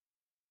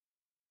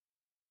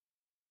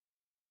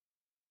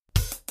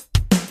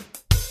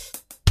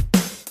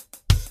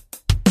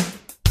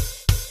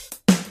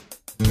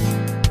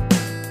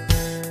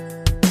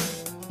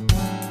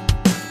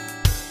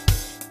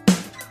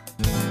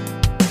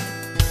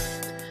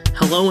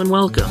Hello and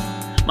welcome.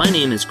 My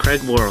name is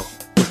Craig Worrell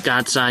with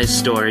God-Sized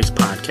Stories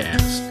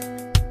Podcast.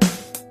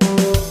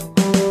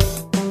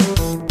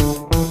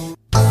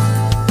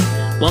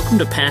 Welcome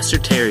to Pastor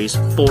Terry's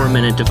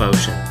 4-Minute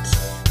Devotions.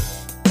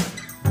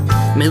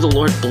 May the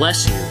Lord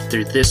bless you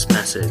through this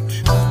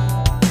message.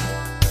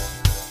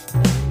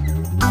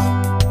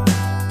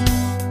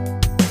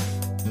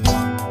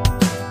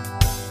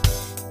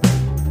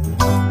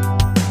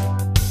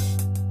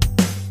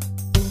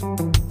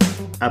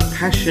 A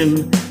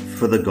passion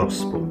for the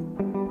gospel.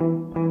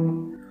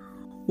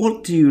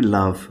 What do you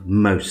love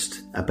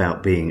most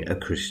about being a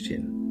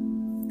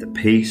Christian? The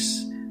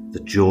peace, the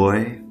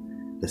joy,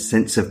 the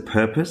sense of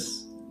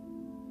purpose?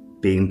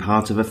 Being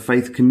part of a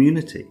faith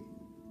community?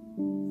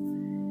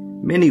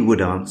 Many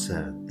would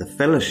answer the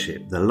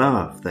fellowship, the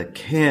love, the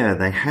care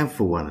they have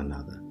for one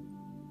another.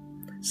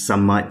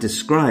 Some might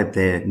describe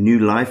their new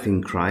life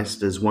in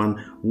Christ as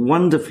one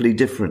wonderfully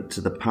different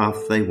to the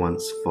path they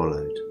once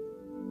followed.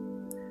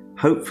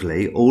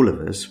 Hopefully, all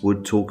of us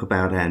would talk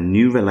about our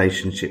new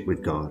relationship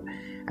with God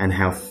and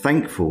how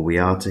thankful we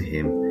are to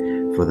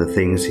Him for the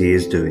things He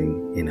is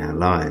doing in our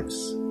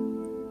lives.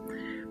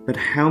 But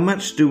how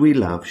much do we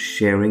love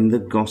sharing the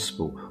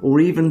gospel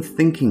or even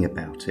thinking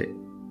about it?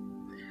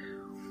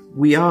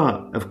 We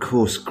are, of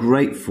course,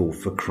 grateful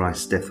for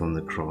Christ's death on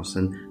the cross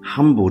and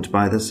humbled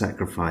by the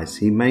sacrifice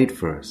He made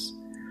for us.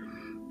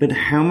 But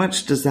how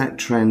much does that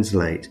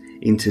translate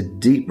into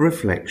deep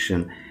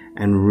reflection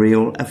and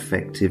real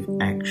effective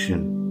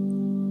action?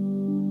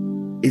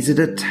 Is it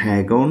a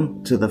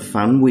tag-on to the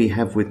fun we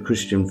have with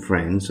Christian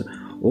friends,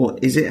 or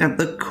is it at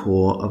the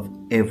core of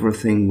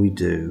everything we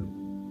do?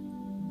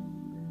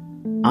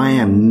 I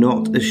am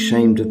not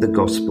ashamed of the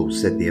gospel,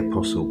 said the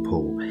Apostle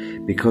Paul,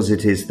 because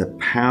it is the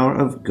power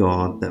of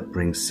God that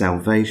brings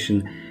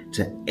salvation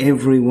to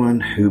everyone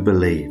who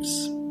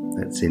believes.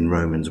 That's in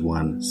Romans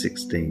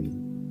 1:16.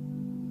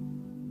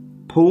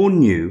 Paul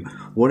knew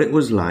what it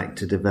was like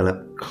to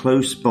develop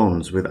close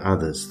bonds with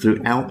others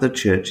throughout the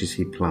churches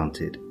he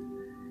planted.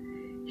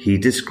 He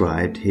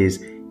described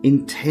his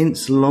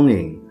intense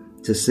longing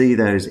to see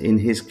those in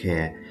his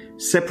care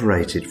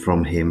separated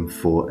from him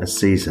for a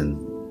season.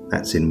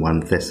 That's in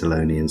 1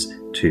 Thessalonians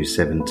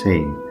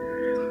 2:17.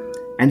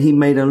 And he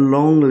made a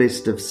long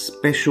list of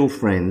special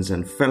friends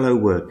and fellow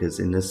workers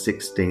in the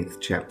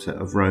 16th chapter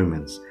of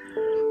Romans.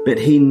 But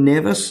he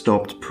never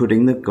stopped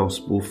putting the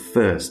gospel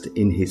first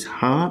in his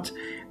heart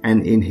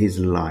and in his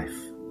life.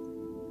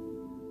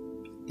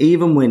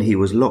 Even when he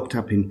was locked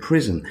up in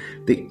prison,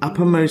 the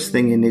uppermost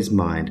thing in his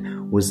mind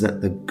was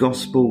that the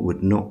gospel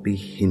would not be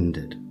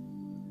hindered.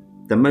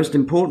 The most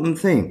important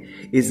thing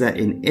is that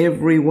in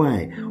every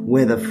way,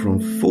 whether from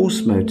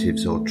false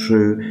motives or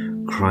true,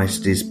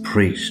 Christ is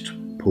preached,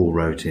 Paul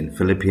wrote in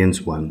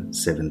Philippians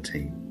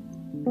 1:17.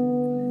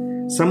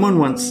 Someone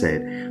once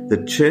said,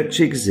 the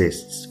church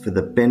exists for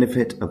the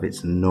benefit of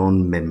its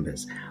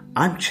non-members.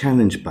 I'm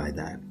challenged by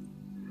that.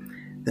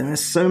 There are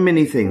so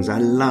many things I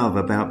love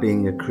about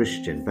being a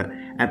Christian, but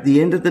at the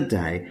end of the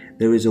day,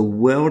 there is a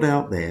world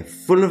out there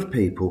full of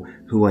people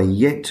who are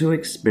yet to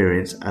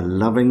experience a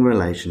loving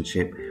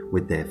relationship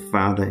with their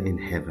Father in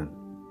heaven.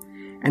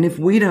 And if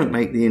we don't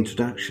make the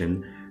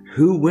introduction,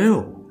 who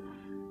will?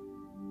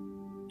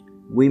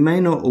 We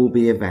may not all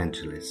be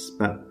evangelists,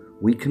 but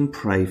we can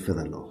pray for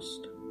the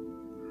lost.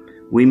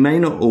 We may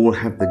not all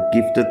have the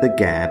gift of the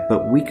gab,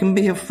 but we can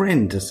be a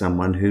friend to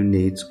someone who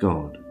needs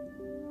God.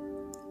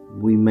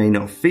 We may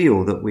not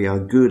feel that we are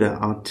good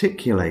at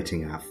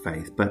articulating our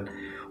faith, but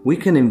we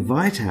can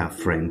invite our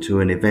friend to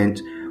an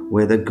event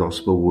where the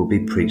gospel will be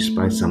preached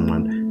by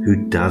someone who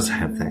does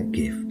have that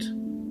gift.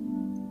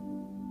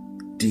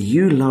 Do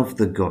you love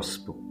the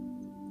gospel?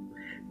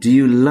 Do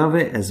you love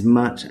it as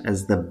much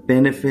as the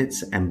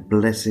benefits and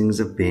blessings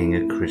of being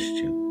a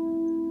Christian?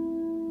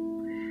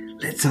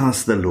 Let's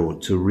ask the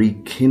Lord to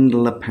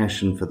rekindle a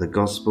passion for the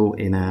gospel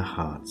in our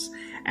hearts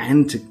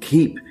and to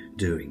keep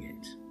doing it.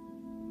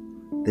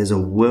 There's a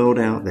world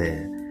out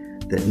there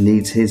that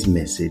needs His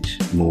message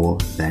more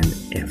than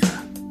ever.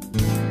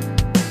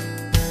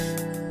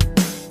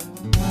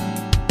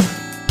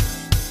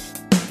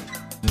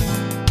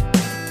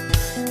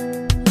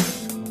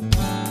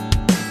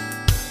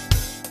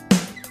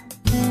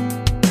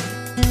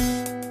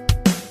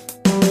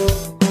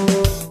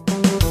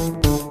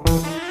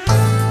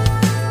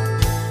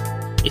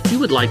 If you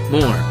would like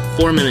more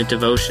 4-Minute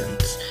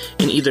Devotions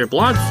in either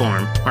blog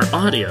form or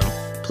audio,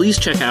 please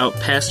check out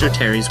Pastor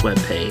Terry's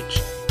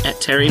webpage at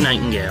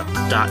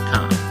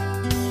terrynightingale.com.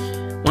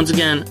 Once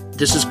again,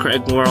 this is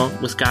Craig Worrell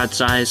with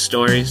God-Sized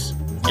Stories,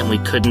 and we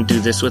couldn't do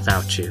this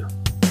without you.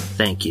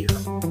 Thank you.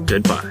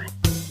 Goodbye.